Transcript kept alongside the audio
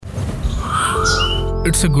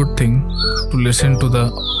It's a good thing to listen to the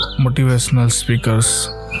motivational speakers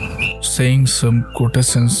saying some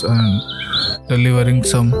quotations and delivering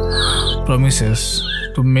some promises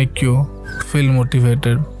to make you feel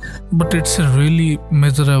motivated. But it's a really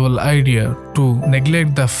miserable idea to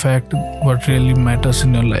neglect the fact what really matters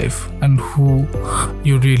in your life and who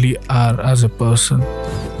you really are as a person.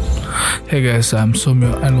 Hey guys, I'm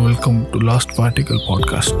Soumya and welcome to Lost Particle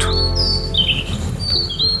Podcast.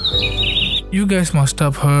 You guys must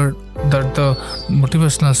have heard that the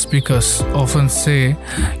motivational speakers often say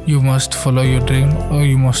you must follow your dream, or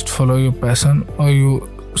you must follow your passion, or you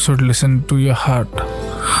should listen to your heart.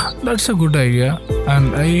 That's a good idea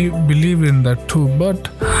and I believe in that too, but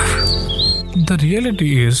the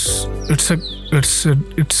reality is it's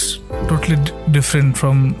totally different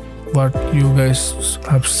from what you guys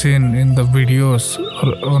have seen in the videos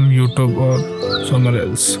or on YouTube or somewhere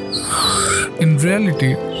else. In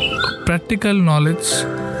reality, practical knowledge,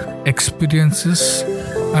 experiences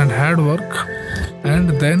and hard work, and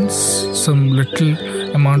then some little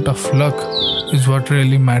amount of luck is what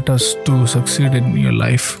really matters to succeed in your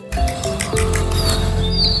life.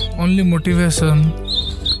 Only motivation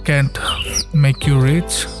can't make you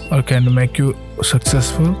rich or can make you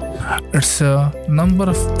successful. It's a number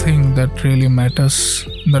of things that really matters,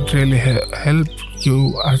 that really help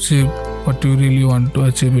you achieve what you really want to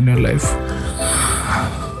achieve in your life.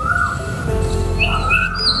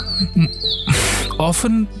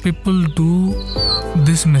 Often people do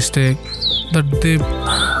this mistake that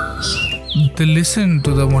they listen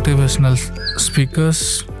to the motivational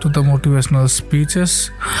speakers, to the motivational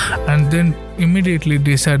speeches, and then immediately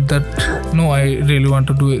decide that no, I really want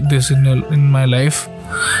to do this in my life.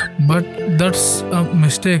 But that's a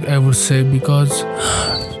mistake, I would say, because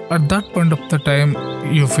at that point of the time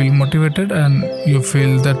you feel motivated and you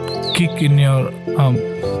feel that kick in your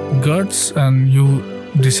guts and you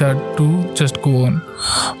decide to just go on.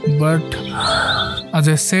 But as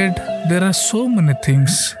I said, there are so many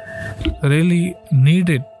things really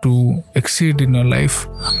needed to exceed in your life.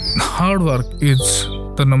 Hard work is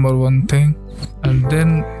the number one thing, and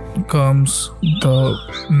then comes the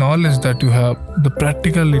knowledge that you have, the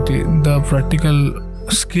practicality, the practical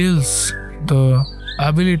skills, the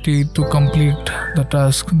ability to complete the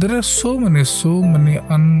task. There are so many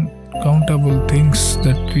uncountable things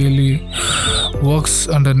that really works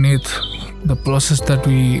underneath the process that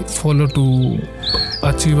we follow to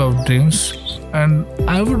achieve our dreams. And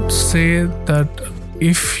I would say that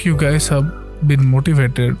if you guys have been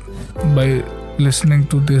motivated by listening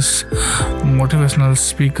to these motivational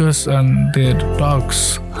speakers and their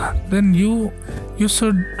talks, then you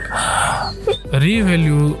should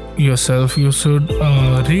revalue yourself. You should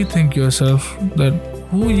rethink yourself that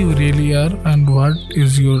who you really are and what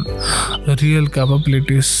is your real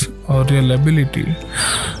capabilities or real ability.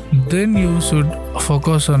 Then you should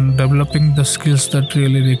focus on developing the skills that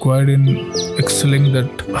really required in excelling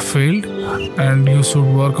that field, and you should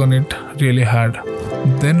work on it really hard.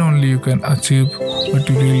 Then only you can achieve what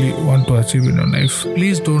you really want to achieve in your life.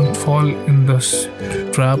 Please don't fall in the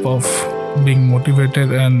trap of being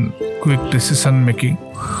motivated and quick decision making.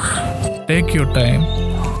 Take your time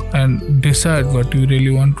and decide what you really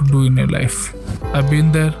want to do in your life. I've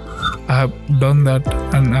been there, I have done that,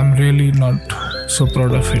 and I'm really not so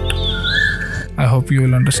proud of it. I hope you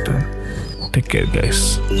will understand. Take care,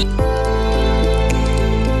 guys.